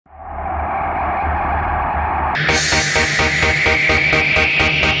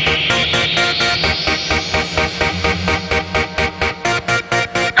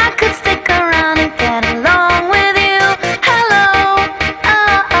I could stick around and get along with you. Hello,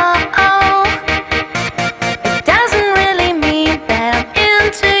 oh, oh, oh. It doesn't really mean that I'm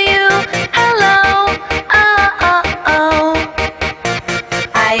into you. Hello, oh, oh, oh.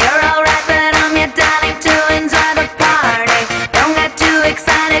 You're alright, but I'm your darling to enjoy the party. Don't get too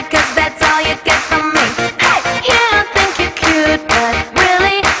excited, 'cause that's all you get from